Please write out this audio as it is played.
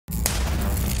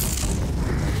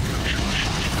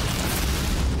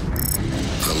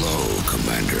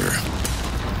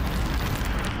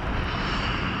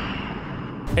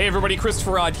Hey everybody,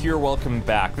 ChristopherOdd here, welcome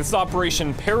back. This is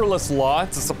Operation Perilous Law.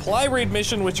 It's a supply raid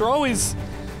mission, which are always,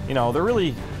 you know, they're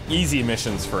really easy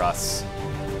missions for us.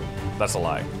 That's a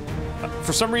lie.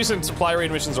 For some reason, supply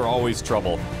raid missions are always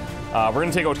trouble. We're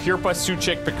gonna take out Hirpa,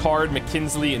 Suchik, Picard,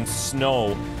 McKinsley, and Snow.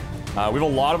 We have a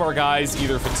lot of our guys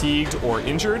either fatigued or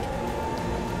injured.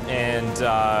 And,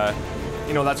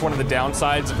 you know, that's one of the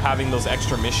downsides of having those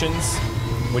extra missions,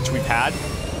 which we've had.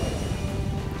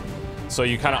 So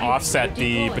you kind of offset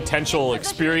the potential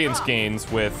experience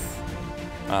gains with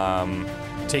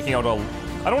taking out a,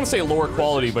 I don't want to say a lower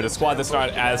quality, but a squad that's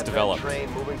not as developed.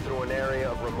 Train moving through an area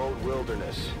of remote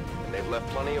wilderness, and they've left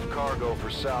plenty of cargo for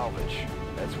salvage.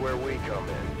 That's where we come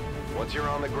in. Once you're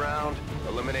on the ground,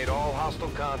 eliminate all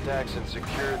hostile contacts and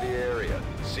secure the area.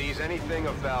 Seize anything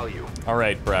of value. All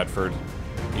right, Bradford,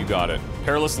 you got it.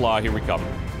 Perilous Law, here we come.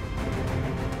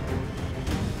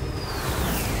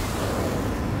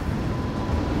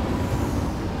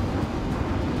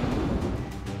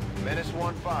 Menace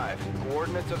 1-5.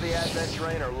 Coordinates of the advent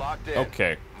train are locked in.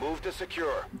 Okay. Move to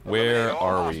secure. Where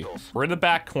are we? Hostiles. We're in the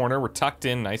back corner. We're tucked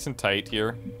in nice and tight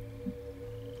here.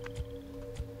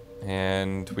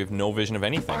 And we have no vision of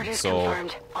anything, Orders so...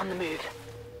 confirmed. On the move.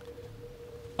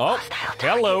 Oh,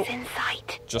 Hostile hello. targets in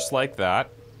sight. Just like that.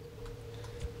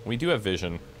 We do have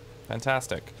vision.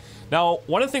 Fantastic. Now,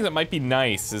 one of the things that might be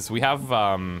nice is we have,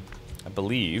 I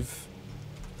believe...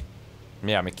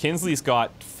 Yeah, McKinsley's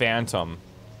got Phantom.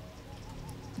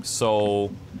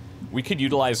 So, we could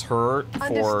utilize her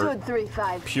for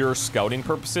pure scouting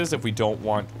purposes if we don't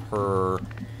want her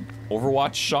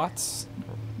Overwatch shots.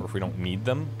 Or if we don't need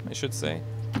them, I should say.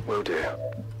 Will do.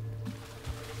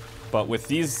 But with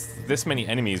this many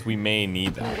enemies, we may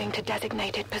need that. Moving to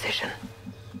designated position.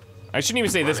 I shouldn't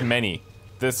even say this many.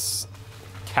 This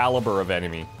caliber of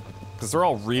enemy. Because they're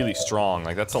all really strong.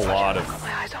 Like, that's a lot of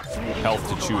health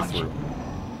to chew through.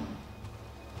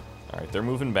 Alright, they're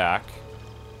moving back.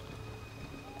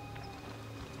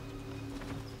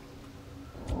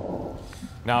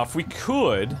 Now, if we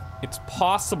could, it's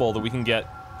possible that we can get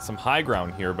some high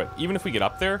ground here, but even if we get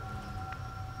up there,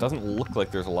 it doesn't look like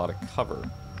there's a lot of cover.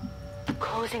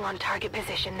 Closing on target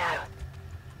position now.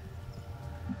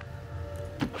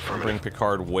 Bring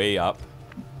Picard way up.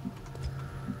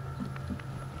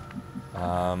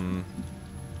 Bring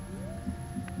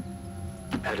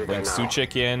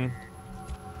Suchik in.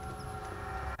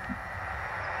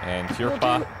 And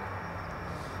Hirpa.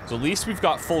 So at least we've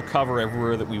got full cover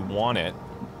everywhere that we want it.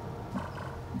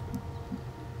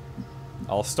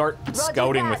 I'll start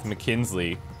scouting with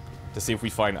McKinsley to see if we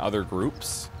find other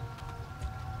groups.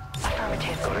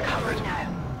 Affirmative, covered now.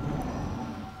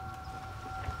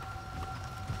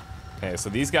 Okay, so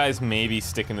these guys may be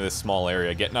sticking to this small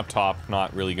area. Getting up top,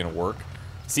 not really gonna work.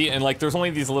 See, and like, there's only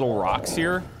these little rocks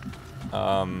here.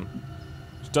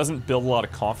 Which doesn't build a lot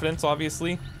of confidence,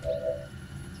 obviously.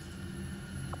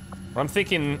 But I'm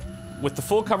thinking, with the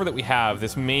full cover that we have,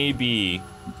 this may be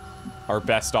our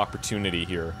best opportunity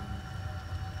here.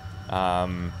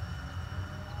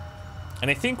 And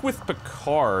I think with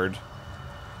Picard,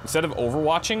 instead of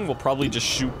overwatching, we'll probably just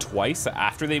shoot twice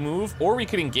after they move, or we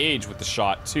could engage with the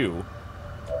shot too.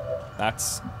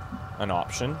 That's an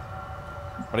option.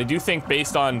 But I do think,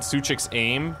 based on Suchik's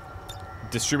aim,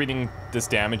 distributing this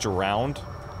damage around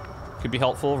could be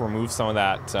helpful. Remove some of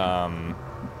that,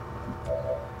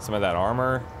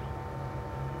 armor.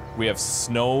 We have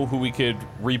Snow, who we could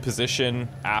reposition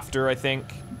after, I think.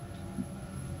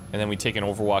 And then we take an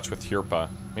Overwatch with Hirpa.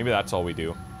 Maybe that's all we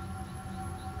do.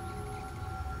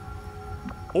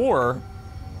 Or...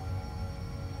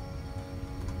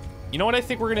 You know what I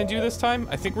think we're gonna do this time?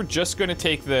 I think we're just gonna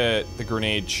take the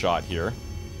grenade shot here.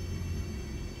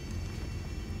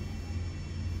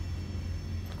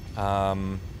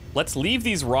 Let's leave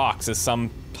these rocks as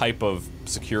some type of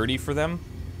security for them.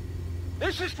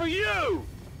 This is for you!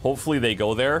 Hopefully they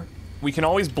go there. We can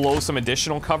always blow some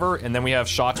additional cover, and then we have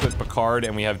shots with Picard,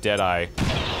 and we have Deadeye.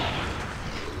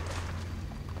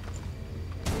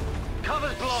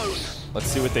 Cover's blown! Let's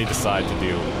see what they decide to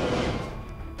do.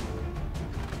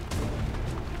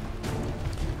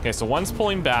 Okay, so one's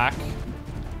pulling back.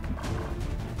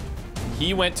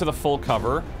 He went to the full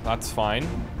cover. That's fine.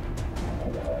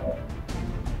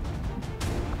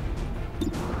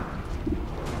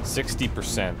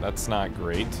 %. That's not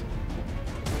great.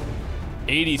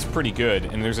 80's pretty good,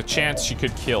 and there's a chance she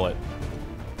could kill it.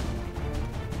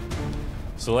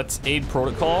 So let's aid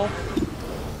protocol,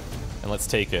 and let's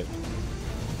take it.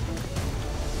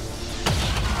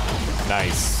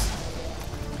 Nice.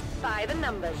 5 in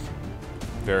numbers.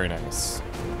 Very nice.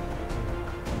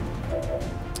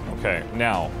 Okay,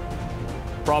 now,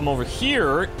 problem over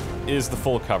here is the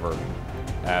full cover.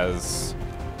 as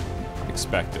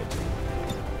expected.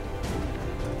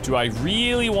 Do I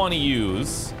really want to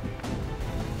use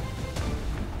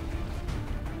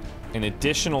an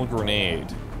additional grenade?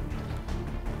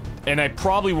 And I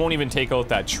probably won't even take out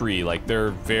that tree. Like, they're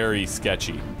very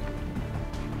sketchy.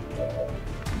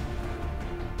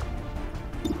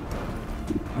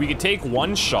 We could take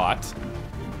one shot.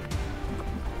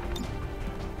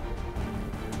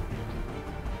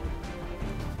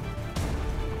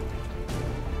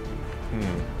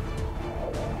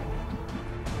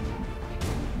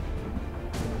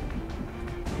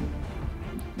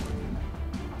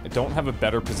 I don't have a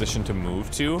better position to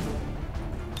move to.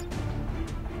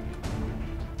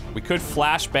 We could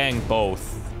flashbang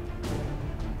both.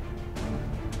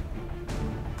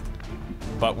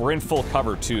 But we're in full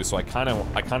cover too, so I kind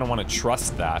of want to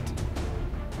trust that.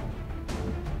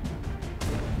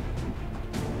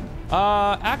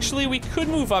 Actually, we could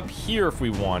move up here if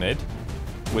we wanted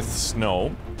with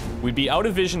snow. We'd be out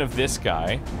of vision of this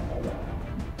guy.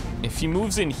 If he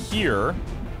moves in here,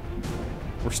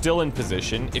 we're still in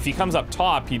position. If he comes up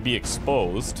top, he'd be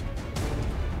exposed.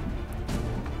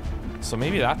 So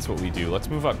maybe that's what we do. Let's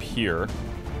move up here.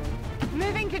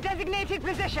 Moving to designated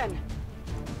position.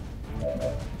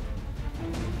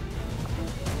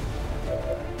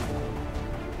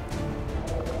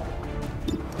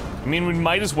 I mean, we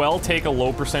might as well take a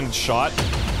low percentage shot.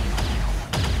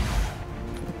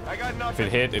 I got nothing.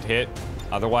 If it hit, it hit.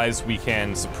 Otherwise, we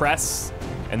can suppress,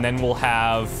 and then we'll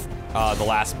have the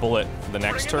last bullet for the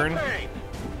next turn.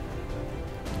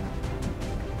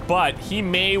 But he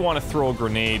may want to throw a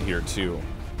grenade here too.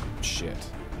 Shit.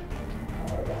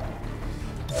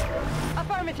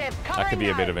 Affirmative. That could be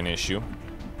a bit of an issue.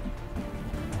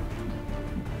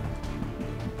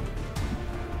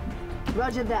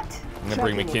 Roger that. I'm gonna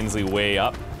bring McKinsley way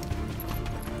up.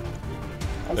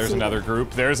 There's another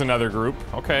group. There's another group.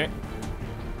 Okay.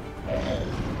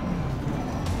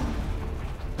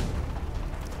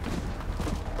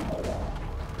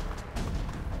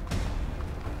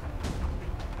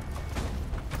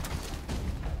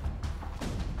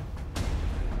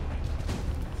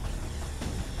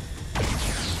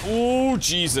 Oh,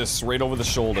 Jesus. Right over the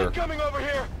shoulder. Coming over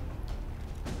here.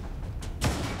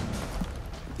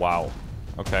 Wow.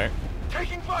 Okay.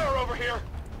 Taking fire over here.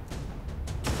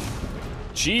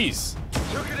 Jeez.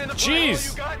 Took it in the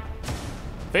Jeez. you got.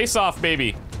 Face off,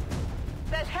 baby.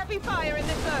 There's heavy fire in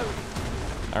this zone.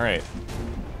 All right.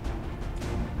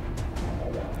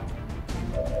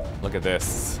 Look at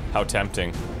this. How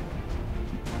tempting.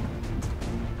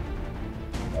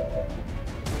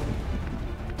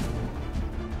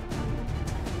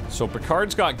 So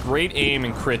Picard's got great aim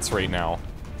and crits right now.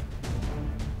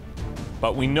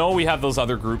 But we know we have those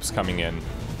other groups coming in.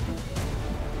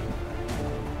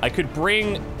 I could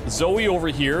bring Zoe over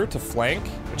here to flank,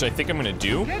 which I think I'm gonna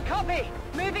do. Good copy.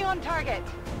 Moving on target.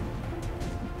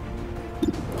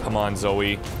 Come on,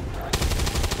 Zoe.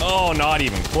 Oh, not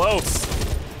even close.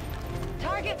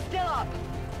 Target still up.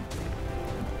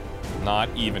 Not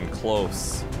even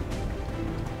close.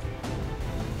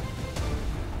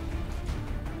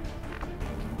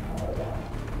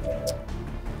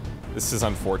 This is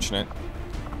unfortunate.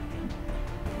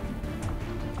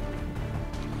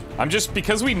 I'm just,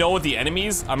 because we know the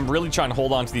enemies, I'm really trying to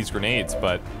hold on to these grenades,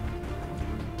 but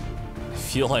I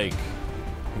feel like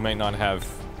we might not have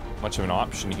much of an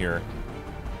option here.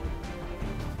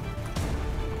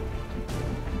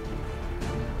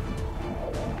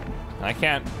 I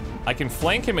can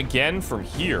flank him again from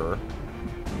here.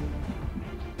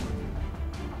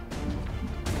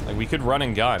 Like, we could run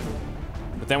and gun.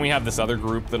 But then we have this other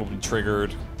group that'll be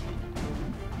triggered.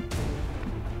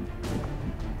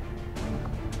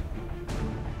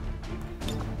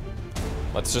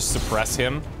 Let's just suppress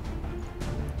him.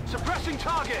 Suppressing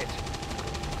target.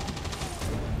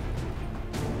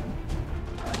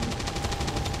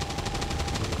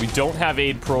 We don't have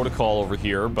aid protocol over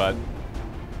here, but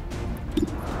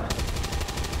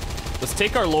let's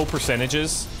take our low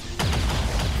percentages.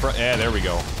 Yeah, there we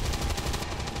go.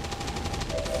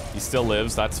 He still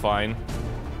lives, that's fine.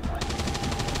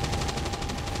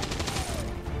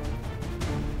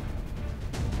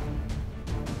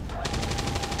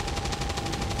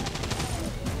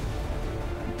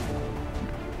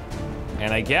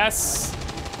 And I guess...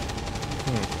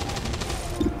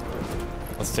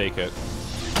 Let's take it.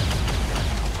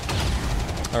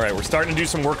 Alright, we're starting to do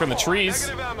some work on the trees.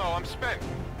 Negative ammo, I'm spent.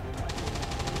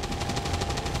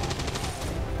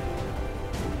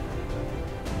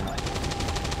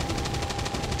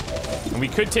 And we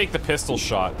could take the pistol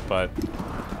shot, but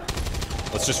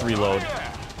let's just reload.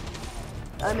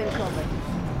 I'm in combat.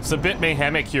 It's a bit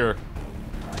mayhemic here.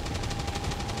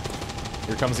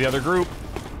 Here comes the other group.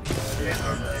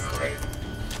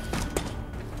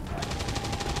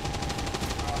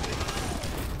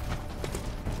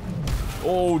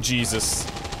 Oh, Jesus.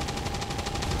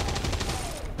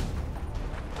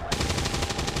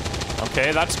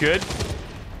 Okay, that's good.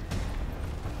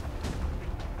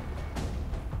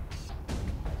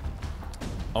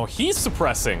 Oh, he's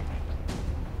suppressing.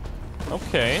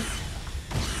 Okay.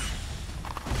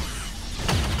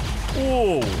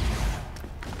 Ooh.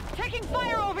 Taking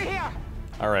fire over here!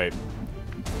 Alright.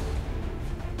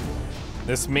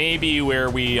 This may be where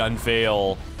we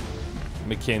unveil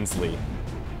McKinsley.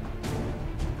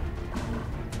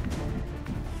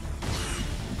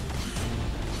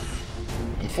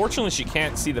 Unfortunately, she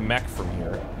can't see the mech from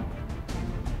here.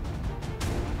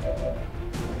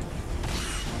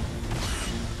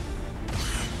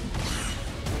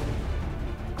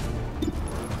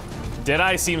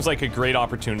 Deadeye seems like a great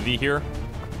opportunity here.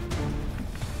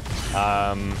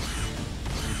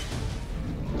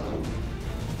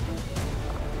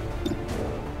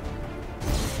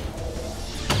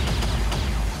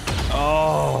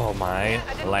 Oh my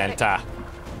Lanta.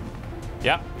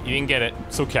 Yep, you didn't get it.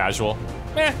 So casual.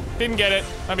 Didn't get it.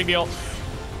 Not a big deal.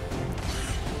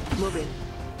 Moving.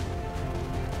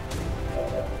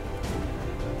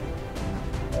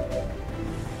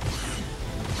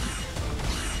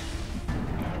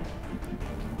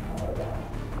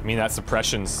 I mean, that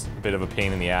suppression's a bit of a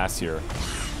pain in the ass here.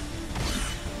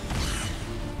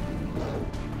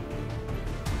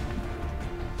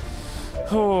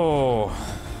 Oh.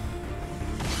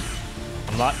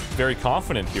 I'm not very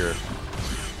confident here.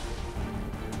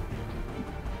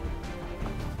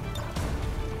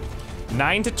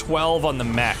 Nine to 12 on the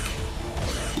mech.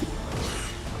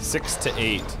 6 to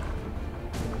 8.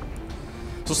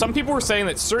 So some people were saying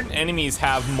that certain enemies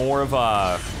have more of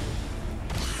a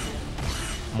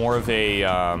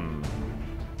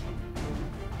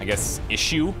I guess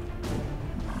issue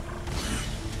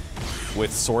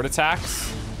with sword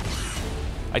attacks.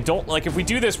 I don't like if we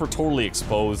do this, we're totally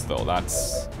exposed though.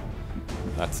 That's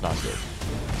not good.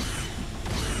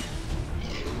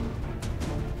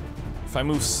 If I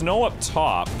move Snow up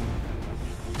top,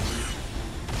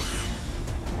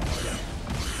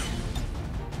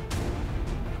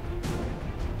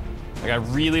 like I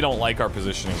really don't like our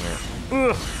positioning here.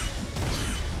 Ugh.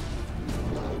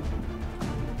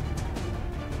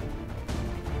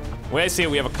 The way I see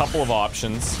it, we have a couple of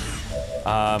options.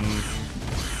 But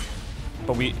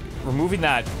removing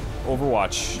that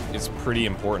Overwatch is pretty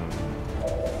important.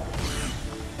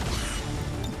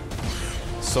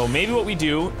 So maybe what we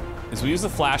do is we use the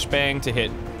flashbang to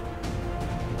hit.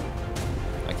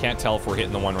 I can't tell if we're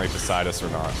hitting the one right beside us or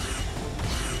not.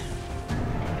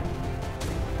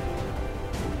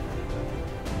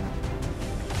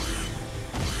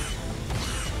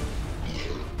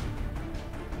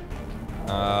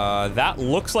 That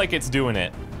looks like it's doing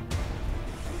it.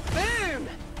 Boom!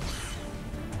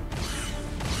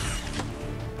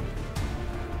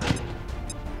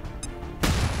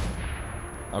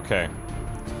 Okay.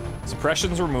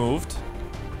 Suppression's removed.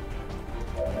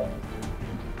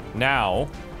 Now,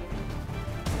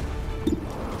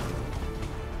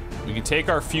 we can take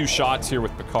our few shots here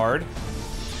with Picard.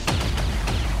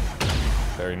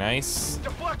 Very nice.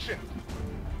 Deflection.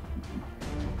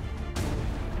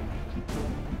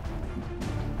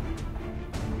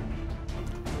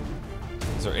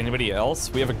 Is there anybody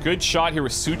else? We have a good shot here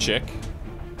with Suchik.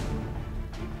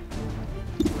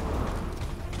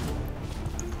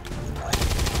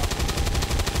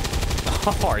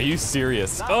 Oh, are you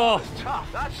serious? Oh!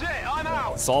 That's it, I'm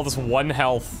out. It's all this one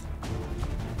health.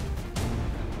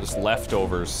 Just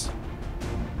leftovers.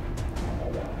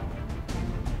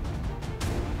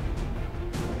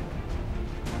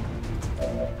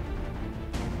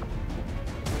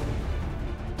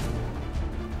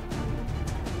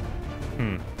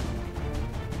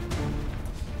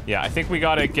 Yeah, I think we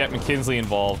gotta get McKinsley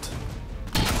involved.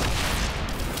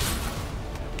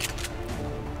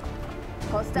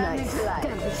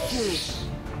 Nice.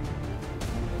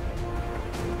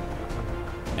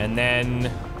 And then...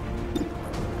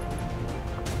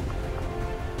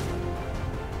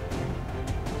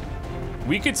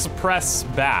 we could suppress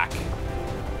back.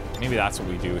 Maybe that's what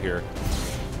we do here.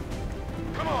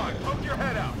 Come on, poke your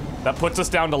head out. That puts us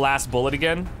down to last bullet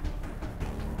again.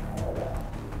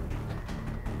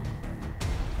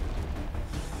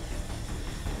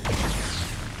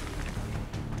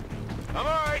 I'm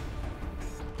alright.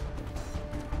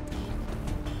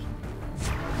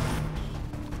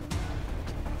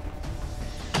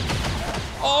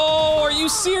 Oh, are you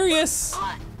serious?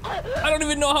 I don't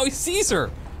even know how he sees her.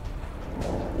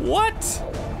 What?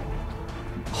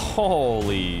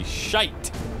 Holy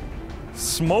shite.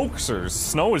 Smokesers.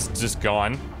 Snow is just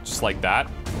gone. Just like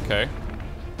that. Okay.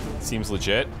 Seems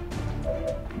legit.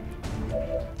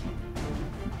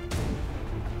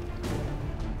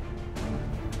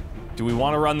 Do we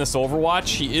want to run this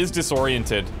Overwatch? He is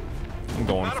disoriented. I'm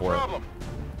going for it.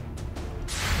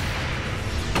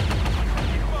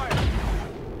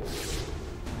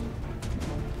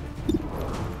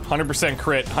 100%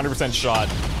 crit, 100% shot.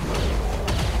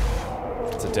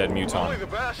 It's a dead muton. Only the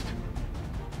best.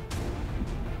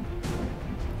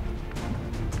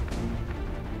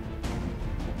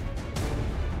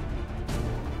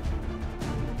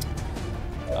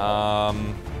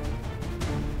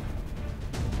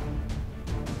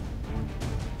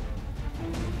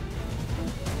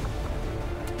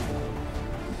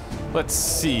 Let's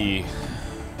see.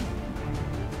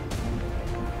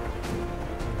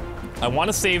 I want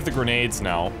to save the grenades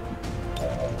now.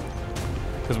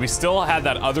 Because we still had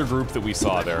that other group that we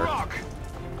saw there.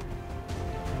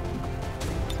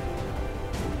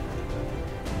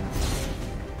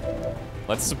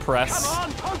 Let's suppress. Come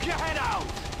on, poke your head out.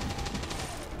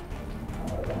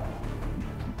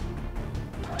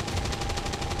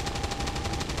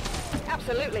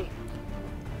 Absolutely.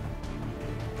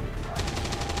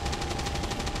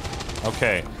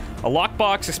 Okay. A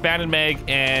lockbox, expanded mag,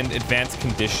 and advanced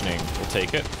conditioning. We'll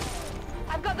take it.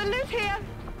 I've got the loot here.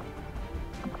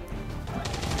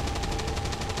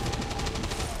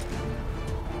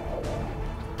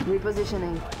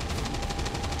 Repositioning.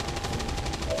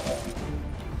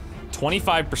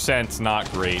 25%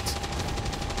 not great.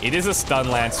 It is a stun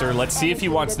lancer. Let's see if he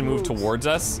wants to move towards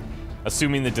us.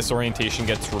 Assuming the disorientation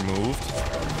gets removed.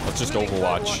 Let's just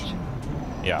Overwatch.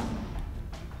 Yeah.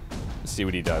 Let's see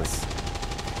what he does.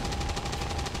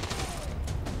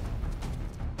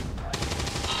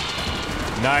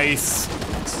 Nice.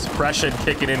 Suppression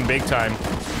kicking in big time.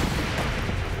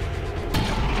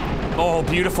 Oh,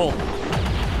 beautiful.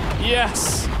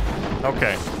 Yes.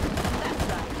 Okay.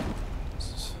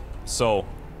 So,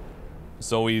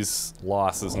 Zoe's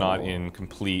loss is not in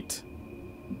complete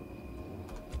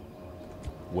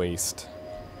waste.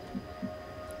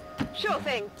 Sure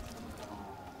thing.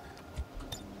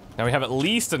 Now we have at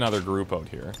least another group out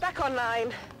here. Back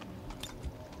online.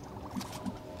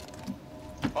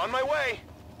 On my way.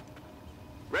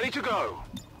 Ready to go.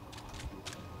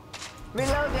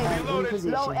 Reloading. In Reloaded.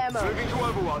 position. Low ammo. Moving to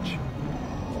Overwatch.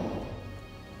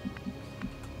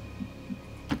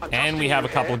 And we have a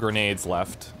couple grenades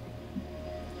left.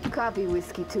 Copy,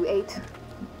 Whiskey 2-8.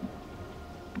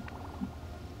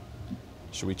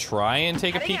 Should we try and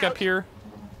take a Heading peek out. up here?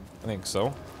 I think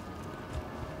so.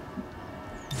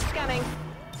 Scanning.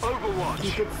 Overwatch.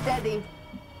 Keep it steady.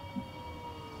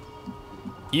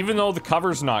 Even though the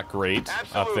cover's not great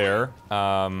up there,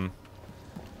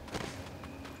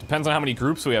 depends on how many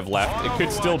groups we have left. It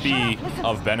could still be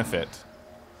of benefit.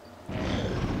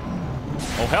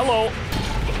 Oh, hello!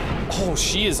 Oh,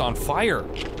 she is on fire.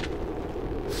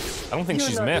 I don't think You're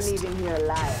she's not missed. leaving here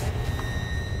alive.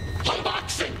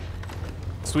 Unboxing.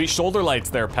 Sweet shoulder lights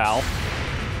there, pal.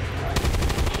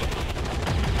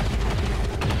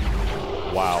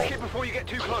 Wow. Check it before you get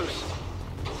too close.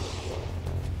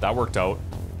 That worked out.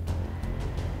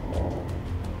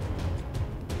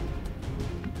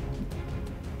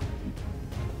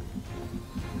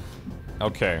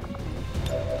 Okay.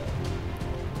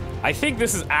 I think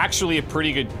this is actually a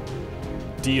pretty good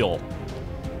deal.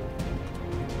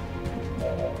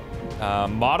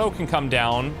 Motto can come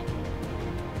down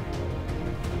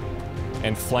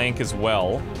and flank as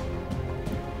well.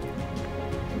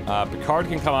 Picard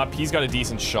can come up. He's got a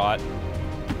decent shot.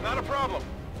 Not a problem.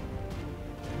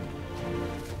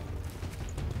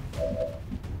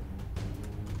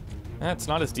 It's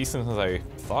not as decent as I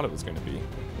thought it was going to be.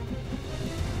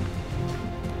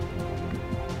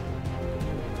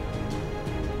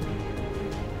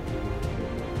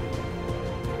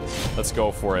 Let's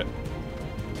go for it.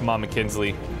 Come on,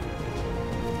 McKinsley.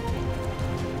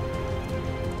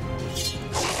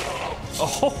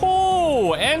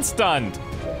 Oh, and stunned.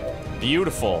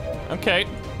 Beautiful. Okay.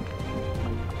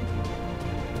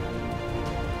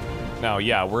 Now,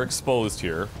 yeah, we're exposed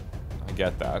here. I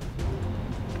get that.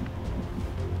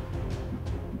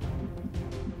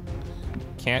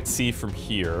 Can't see from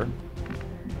here.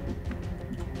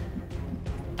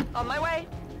 On my way.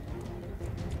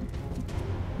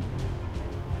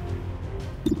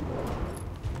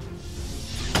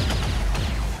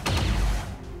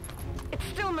 It's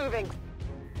still moving.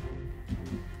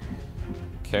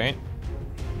 Okay.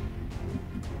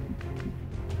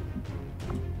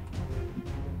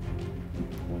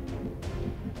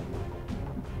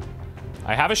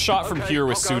 I have a shot from Okay, here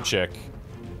with I'll go. Suchik.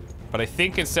 But I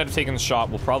think instead of taking the shot,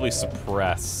 we'll probably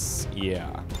suppress. Yeah.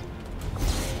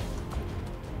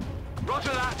 Roger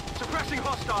that. Suppressing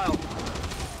hostile.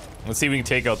 Let's see if we can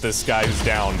take out this guy who's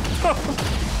down.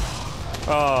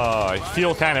 Oh, I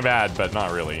feel kind of bad, but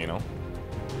not really, you know?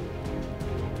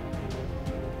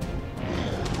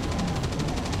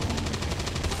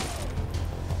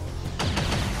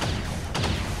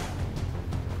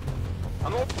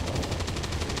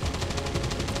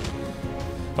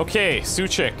 Okay,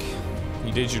 Suchik.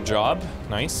 You did your job.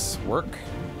 Nice work.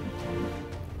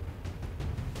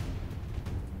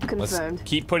 Confirmed. Let's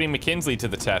keep putting McKinsley to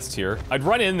the test here. I'd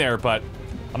run in there, but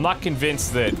I'm not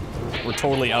convinced that we're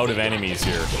totally out of enemies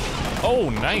here.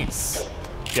 Oh, nice.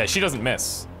 Yeah, she doesn't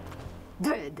miss.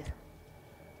 Dead.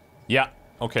 Yeah,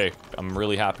 okay. I'm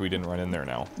really happy we didn't run in there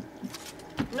now.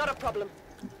 Not a problem.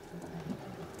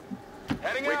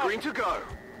 Heading out. We're green to go.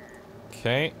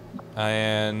 Okay,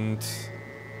 and...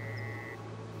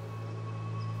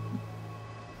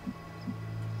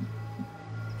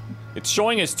 it's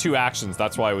showing us 2 actions,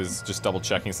 that's why I was just double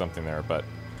checking something there, but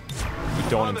we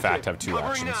don't in fact have 2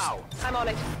 actions. Now. I'm on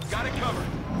it. Got it covered.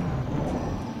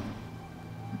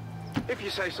 If you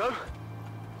say so.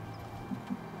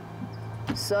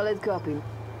 Solid copy.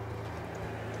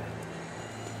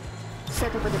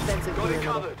 Set up a defensive Got it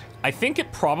perimeter. covered. I think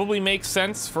it probably makes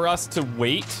sense for us to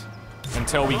wait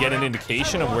until we get an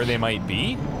indication of where they might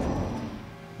be.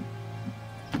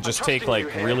 Just take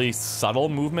like really subtle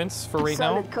movements for right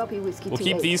now. Solid copy, Whiskey We'll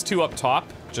keep 2-8. these 2 up top,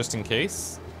 just in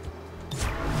case.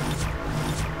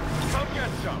 Come get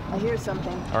some. I hear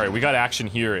something. Alright, we got action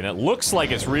here, and it looks like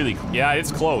it's really... yeah,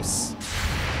 it's close.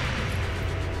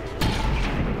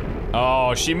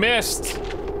 Oh, she missed!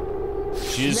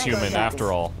 She is human,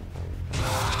 after all.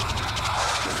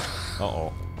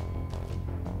 Uh-oh.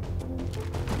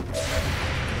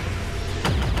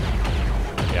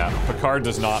 Yeah, Picard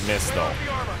does not miss, though.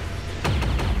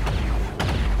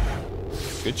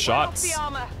 Good shots. Off the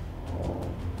armor.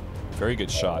 Very good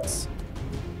shots.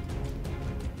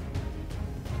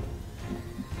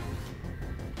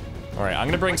 Alright, I'm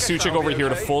gonna bring Suchik over here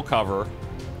to full cover.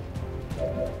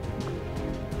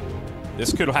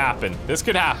 This could happen. This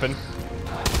could happen.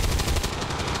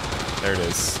 There it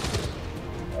is.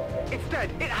 It's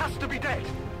dead. It has to be dead.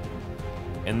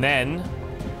 And then,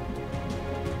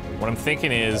 what I'm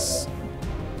thinking is,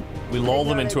 we lull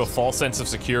them into a false sense of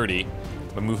security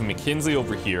by moving McKinsley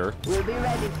over here. We'll be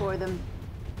ready for them.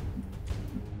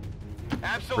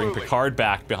 Absolutely. Bring Picard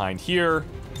back behind here.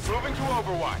 Moving to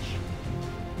Overwatch.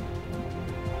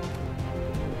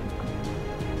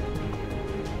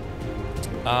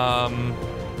 I'm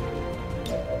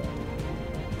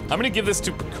gonna give this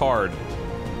to Picard.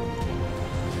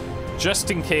 Just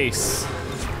in case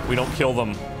we don't kill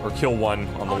them or kill one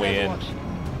on the way in.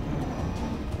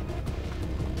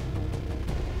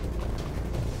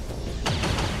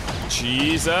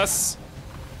 Jesus.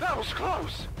 That was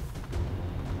close.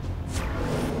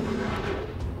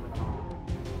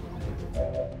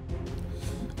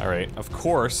 All right, of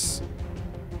course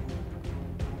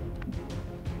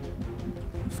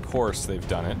they've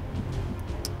done it.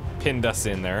 Pinned us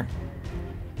in there.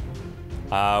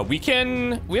 We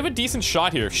have a decent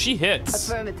shot here. If she hits.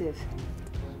 Affirmative.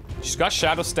 She's got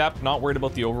Shadow Step, not worried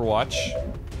about the Overwatch.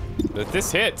 But if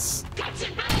this hits.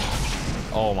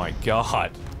 Oh my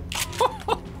god.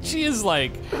 She is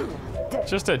like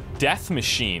just a death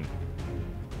machine.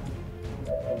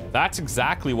 That's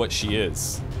exactly what she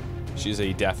is. She's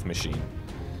a death machine.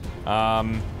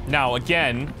 Now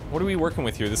again, what are we working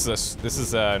with here? This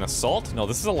is an assault? No,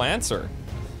 this is a Lancer.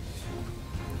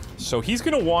 So he's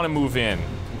gonna want to move in.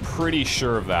 I'm pretty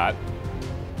sure of that.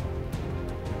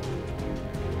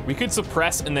 We could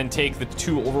suppress and then take the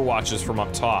 2 Overwatches from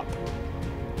up top.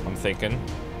 I'm thinking.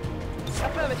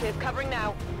 Affirmative, covering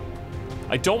now.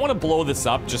 I don't want to blow this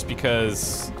up just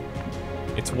because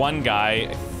it's one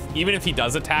guy. Even if he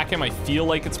does attack him, I feel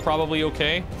like it's probably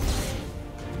okay.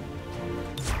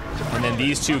 And then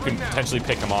these 2 can potentially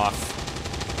pick him off.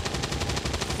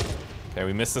 Okay,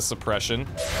 we missed the suppression.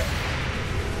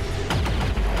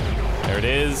 There it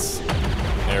is.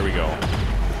 There we go.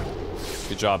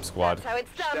 Good job, squad. That's how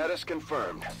it's done. Status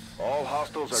confirmed. All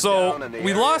hostiles are So, down and the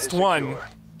we area lost is one. secure.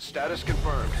 Status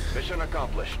confirmed. Mission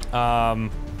accomplished. I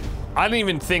didn't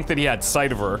even think that he had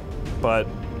sight of her, but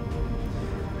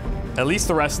at least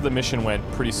the rest of the mission went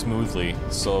pretty smoothly.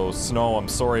 So, Snow, I'm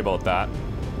sorry about that.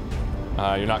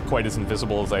 You're not quite as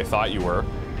invisible as I thought you were.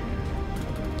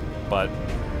 But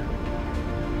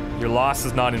your loss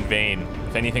is not in vain.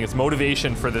 If anything, it's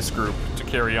motivation for this group to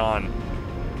carry on.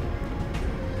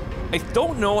 I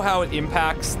don't know how it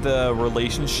impacts the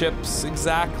relationships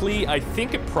exactly. I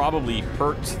think it probably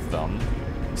hurts them.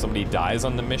 Somebody dies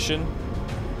on the mission.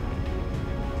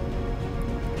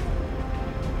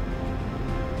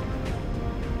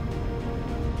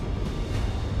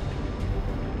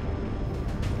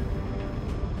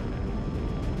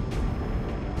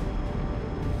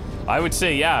 I would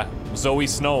say, yeah, Zoe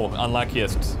Snow,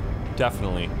 unluckiest.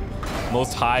 Definitely.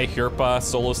 Most high, Hirpa,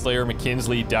 Solo Slayer,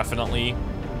 McKinsley, definitely.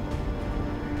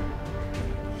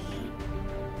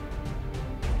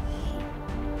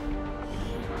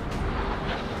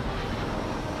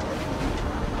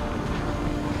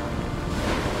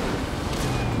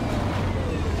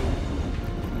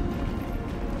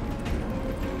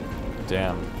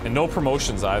 Damn. And no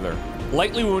promotions either.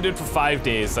 Lightly wounded for 5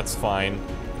 days, that's fine.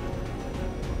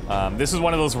 This is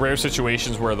one of those rare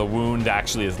situations where the wound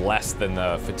actually is less than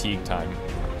the fatigue time.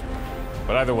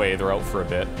 But either way, they're out for a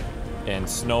bit. And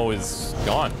Snow is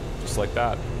gone, just like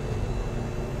that.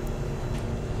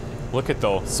 Look at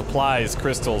though, supplies,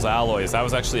 crystals, alloys. That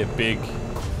was actually a big...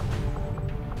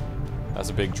 That's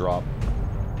a big drop.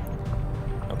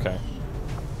 Okay.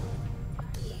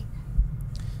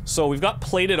 So we've got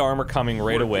plated armor coming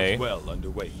right away. Well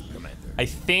underway, Commander. I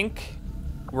think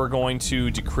we're going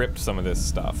to decrypt some of this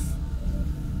stuff.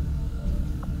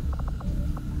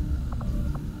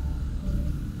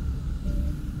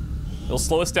 It'll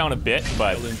slow us down a bit,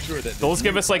 but those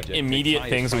give us like immediate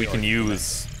things that we can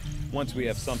use. Once we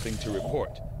have something to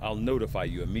report, I'll notify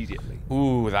you immediately.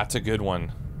 Ooh, that's a good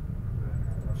one.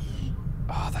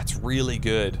 Oh, that's really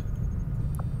good.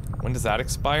 When does that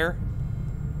expire?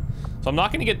 So I'm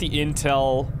not gonna get the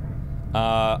intel.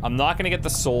 I'm not gonna get the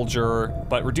soldier,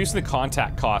 but reducing the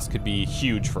contact cost could be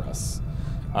huge for us.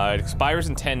 It expires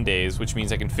in 10 days, which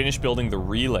means I can finish building the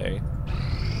relay.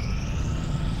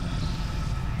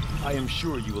 I am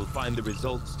sure you will find the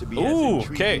results to be as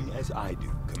intriguing as I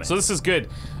do, Commander. So this is good.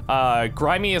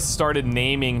 Grimy has started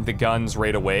naming the guns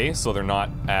right away, so they're not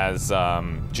as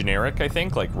generic, I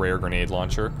think, like rare grenade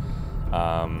launcher.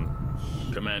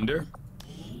 Commander?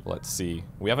 Let's see.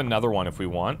 We have another one if we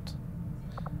want.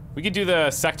 We could do the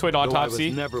sectoid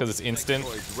autopsy, because it's instant.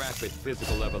 Sectoid's rapid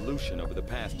physical evolution over the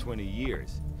past 20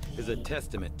 years is a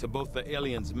testament to both the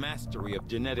aliens' mastery of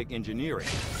genetic engineering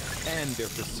and their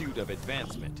pursuit of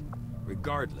advancement,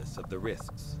 regardless of the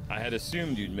risks. I had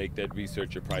assumed you'd make that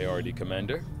research a priority,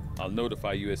 Commander. I'll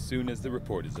notify you as soon as the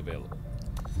report is available.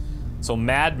 So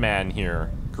Madman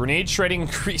here. Grenade shredding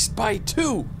increased by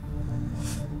 2!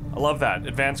 I love that.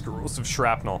 Advanced corrosive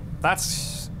shrapnel.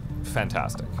 That's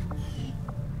fantastic.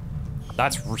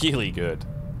 That's really good.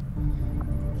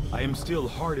 I am still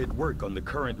hard at work on the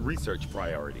current research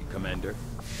priority, Commander.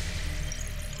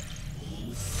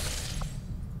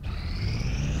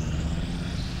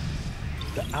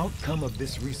 The outcome of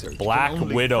this research Black can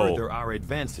only Widow. further our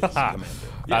advances, Commander.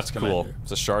 That's Yes, cool. Commander.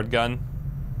 It's a shard gun.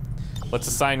 Let's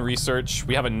assign research.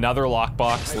 We have another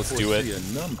lockbox. Let's do it. I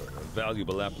foresee a number of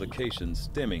valuable applications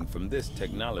stemming from this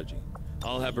technology.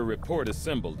 I'll have a report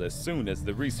assembled as soon as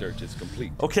the research is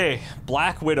complete. Okay,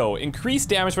 Black Widow. Increase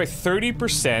damage by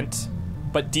 30%,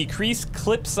 but decrease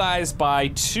clip size by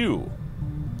 2.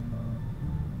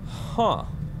 Huh.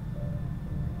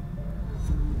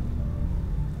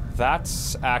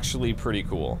 That's actually pretty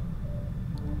cool.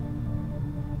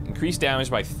 Increase damage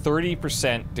by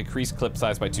 30%, decrease clip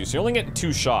size by 2. So you're only getting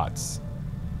 2 shots.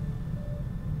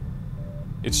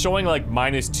 It's showing like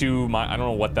 -2, I don't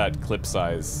know what that clip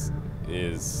size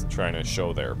is trying to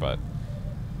show there, but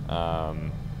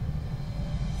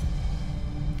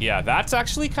yeah, that's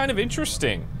actually kind of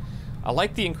interesting. I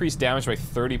like the increased damage by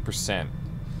 30%.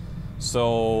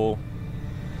 So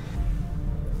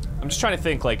I'm just trying to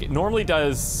think, like, it normally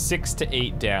does 6 to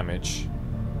 8 damage,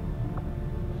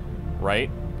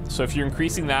 right? So if you're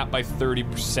increasing that by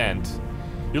 30%,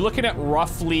 you're looking at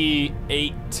roughly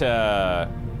 8 to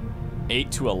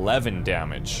 11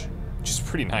 damage, which is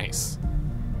pretty nice.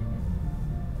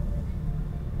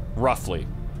 Roughly.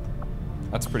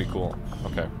 That's pretty cool.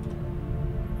 Okay.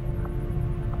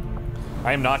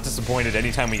 I am not disappointed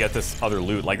anytime we get this other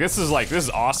loot. Like, this is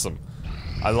awesome.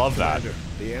 I love that. Commander,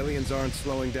 the aliens aren't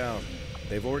slowing down.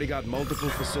 They've already got multiple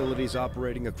facilities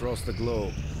operating across the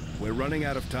globe. We're running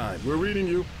out of time. We're reading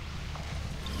you.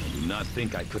 I do not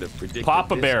think I could have predicted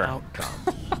Papa this Bear.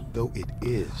 outcome, though it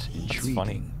is intriguing.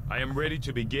 funny. I am ready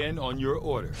to begin on your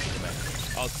order,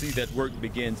 Commander. I'll see that work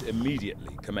begins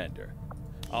immediately, Commander.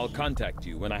 I'll contact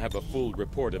you when I have a full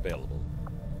report available.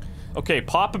 Okay,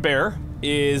 Papa Bear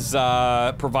is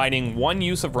providing 1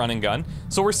 use of run and gun.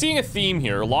 So we're seeing a theme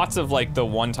here. Lots of like the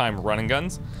one-time run and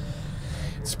guns.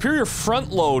 Superior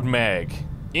front load mag.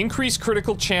 Increase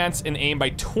critical chance and aim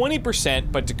by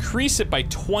 20%, but decrease it by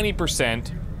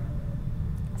 20%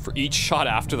 for each shot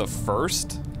after the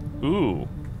first? Ooh.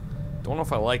 Don't know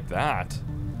if I like that.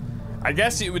 I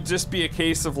guess it would just be a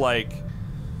case of, like...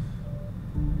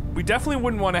 We definitely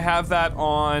wouldn't want to have that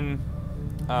on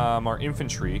our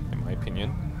infantry, in my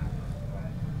opinion.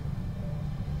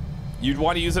 You'd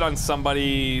want to use it on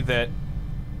somebody that...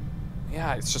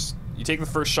 Yeah, it's just... You take the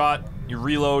first shot, you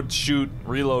reload, shoot,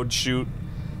 reload, shoot.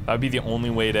 That would be the only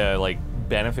way to, like,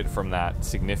 benefit from that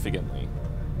significantly.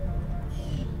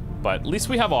 But at least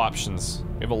we have options.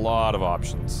 We have a lot of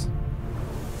options.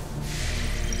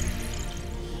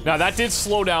 Now, that did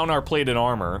slow down our plated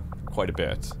armor quite a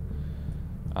bit.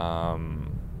 But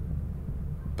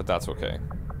that's okay.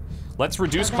 Let's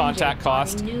reduce contact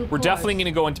cost. We're definitely going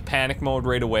to go into panic mode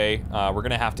right away. We're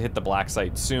going to have to hit the black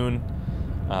site soon.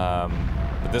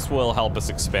 But this will help us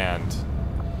expand.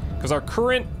 Because our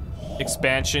current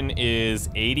expansion is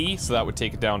 80, so that would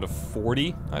take it down to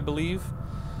 40, I believe.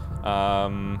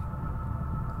 Can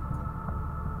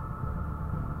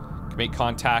make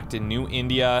contact in New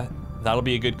India. That'll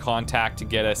be a good contact to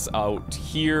get us out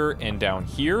here and down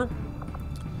here.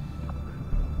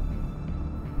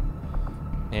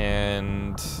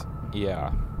 And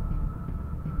yeah.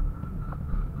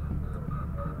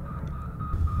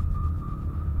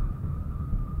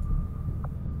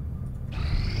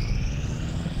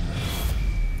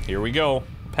 Here we go.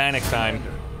 Panic time.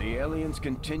 The aliens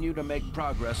continue to make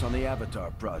progress on the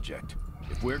Avatar project.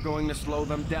 If we're going to slow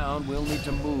them down, we'll need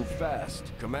to move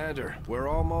fast. Commander, we're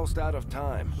almost out of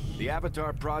time. The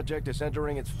Avatar project is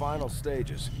entering its final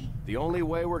stages. The only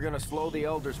way we're gonna slow the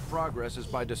Elders' progress is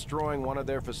by destroying one of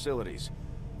their facilities.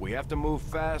 We have to move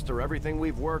fast or everything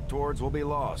we've worked towards will be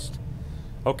lost.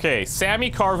 Okay,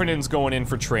 Sammy Carvenen's going in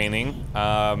for training.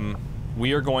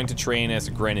 We are going to train as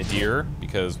a Grenadier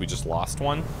because we just lost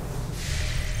one.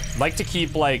 Like to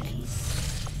keep, like,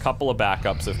 a couple of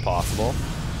backups if possible.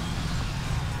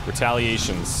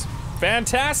 Retaliations.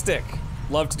 Fantastic!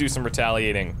 Love to do some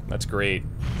retaliating. That's great.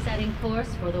 Setting course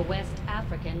for the West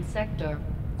African sector.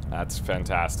 That's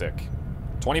fantastic.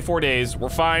 24 days. We're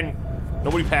fine.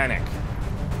 Nobody panic.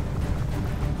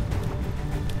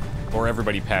 Or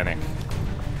everybody panic.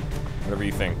 Whatever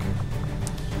you think.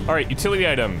 Alright, utility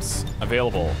items.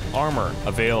 Available. Armor.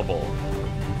 Available.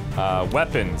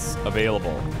 Weapons.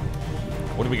 Available.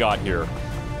 What do we got here?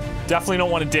 Definitely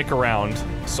don't want to dick around.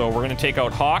 So we're going to take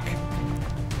out Hawk.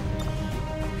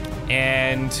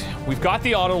 And we've got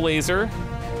the auto laser.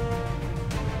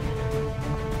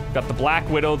 Got the Black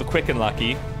Widow, the Quick and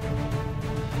Lucky.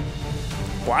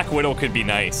 Black Widow could be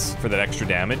nice for that extra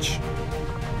damage.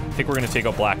 I think we're going to take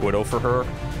out Black Widow for her.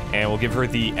 And we'll give her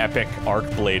the Epic Arc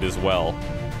Blade as well.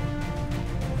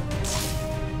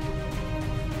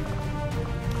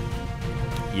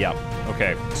 Yep.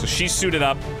 Okay. So she's suited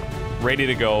up. Ready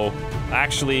to go.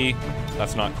 Actually,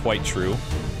 that's not quite true.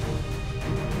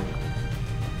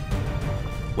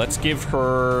 Let's give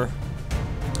her...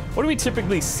 What do we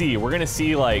typically see? We're gonna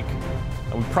see, like...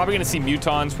 We're probably gonna see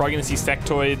mutons, probably gonna see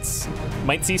sectoids.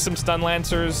 Might see some stun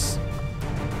lancers.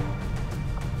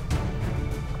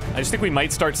 I just think we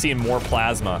might start seeing more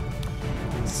plasma.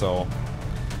 So,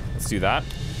 let's do that.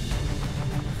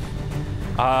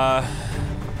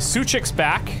 Suchik's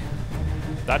back.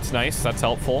 That's nice, that's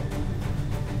helpful.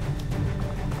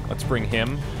 Let's bring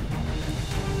him.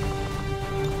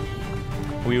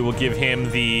 We will give him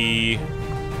the...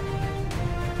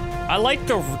 I like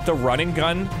the running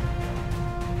gun.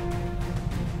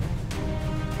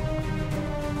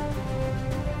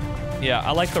 Yeah,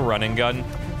 I like the running gun.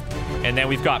 And then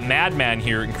we've got Madman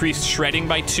here. Increased shredding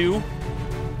by 2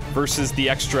 versus the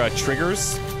extra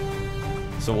triggers.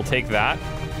 So we'll take that.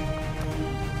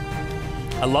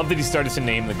 I love that he started to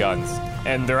name the guns.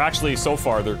 And they're actually, so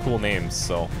far, they're cool names,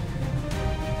 so.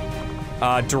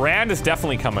 Durand is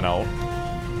definitely coming out.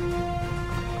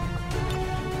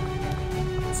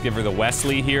 Let's give her the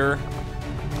Wesley here.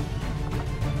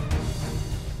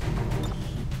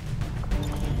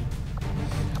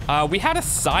 We had a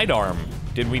sidearm,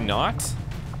 did we not?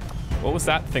 What was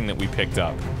that thing that we picked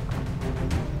up?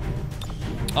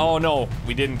 Oh no,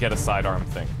 we didn't get a sidearm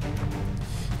thing.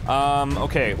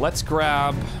 Okay, let's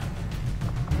grab...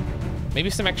 Maybe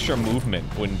some extra movement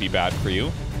wouldn't be bad for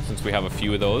you, since we have a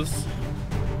few of those.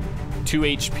 2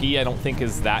 HP I don't think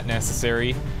is that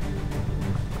necessary.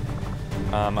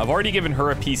 I've already given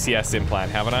her a PCS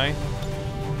implant, haven't I?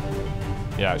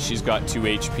 Yeah, she's got 2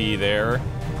 HP there.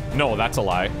 No, that's a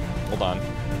lie. Hold on.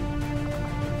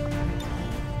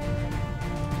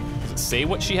 Does it say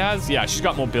what she has? Yeah, she's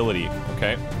got mobility.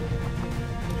 Okay.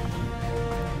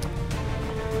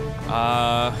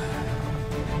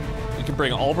 We can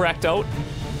bring Albrecht out.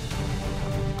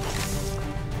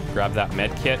 Grab that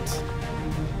med kit.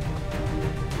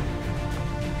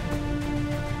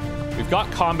 We've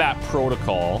got combat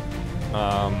protocol.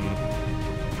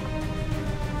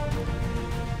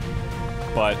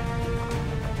 But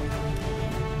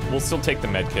we'll still take the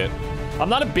med kit. I'm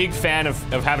not a big fan of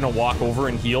having to walk over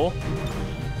and heal,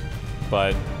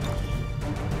 but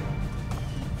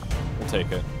we'll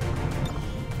take it.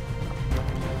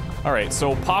 All right,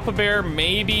 so Papa Bear,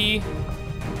 maybe.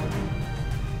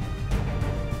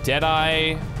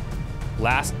 Deadeye,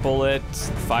 last bullet,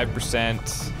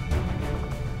 5%.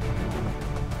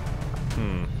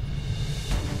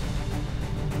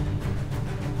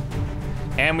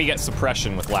 And we get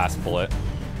suppression with last bullet.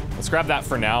 Let's grab that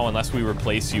for now, unless we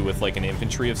replace you with like an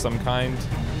infantry of some kind.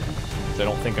 Which I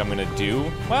don't think I'm gonna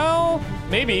do. Well,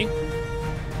 maybe.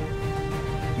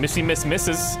 Missy Miss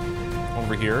Misses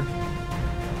over here.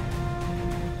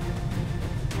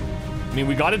 I mean,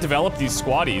 we gotta develop these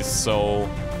squaddies, so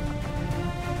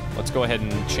let's go ahead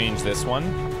and change this one.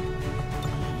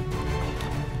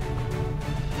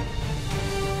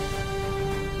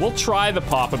 We'll try the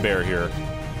Papa Bear here.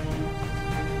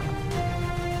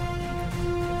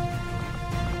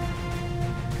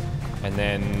 And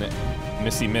then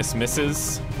Missy Miss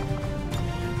Misses.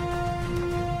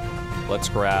 Let's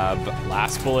grab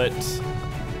last bullet.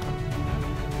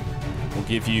 We'll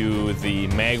give you the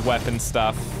mag weapon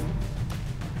stuff.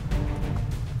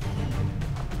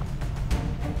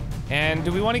 And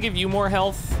do we want to give you more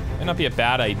health? Might not be a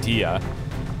bad idea.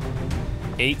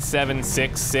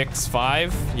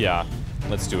 87665. Yeah,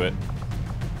 let's do it.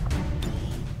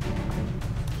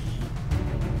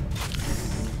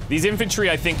 These infantry,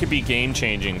 I think, could be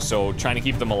game-changing, so trying to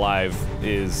keep them alive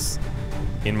is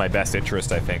in my best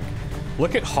interest, I think.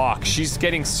 Look at Hawk. She's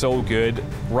getting so good.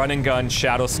 Run and gun,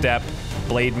 Shadow Step,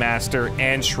 Blade Master,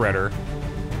 and Shredder.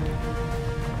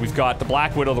 We've got the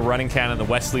Black Widow, the running cannon, the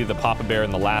Wesley, the Papa Bear,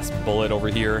 and the last bullet over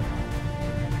here.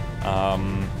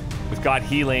 We've got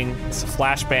healing. It's a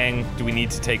flashbang. Do we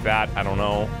need to take that? I don't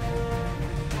know.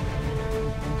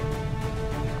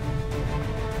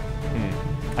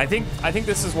 I think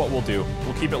this is what we'll do.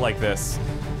 We'll keep it like this.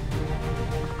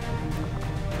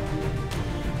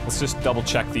 Let's just double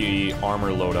check the armor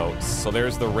loadouts. So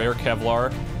there's the rare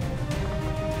Kevlar.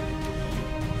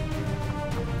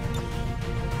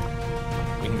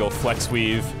 We can go flex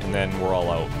weave, and then we're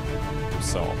all out.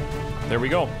 So there we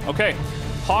go. Okay.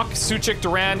 Hawk, Suchik,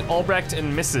 Durand, Albrecht,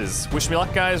 and Mrs. Wish me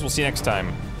luck, guys. We'll see you next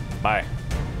time. Bye.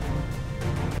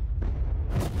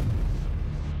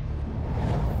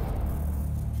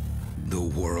 The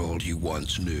world you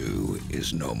once knew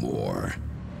is no more.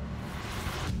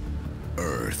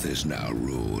 Earth is now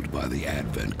ruled by the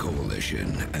Advent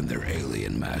Coalition and their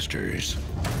alien masters.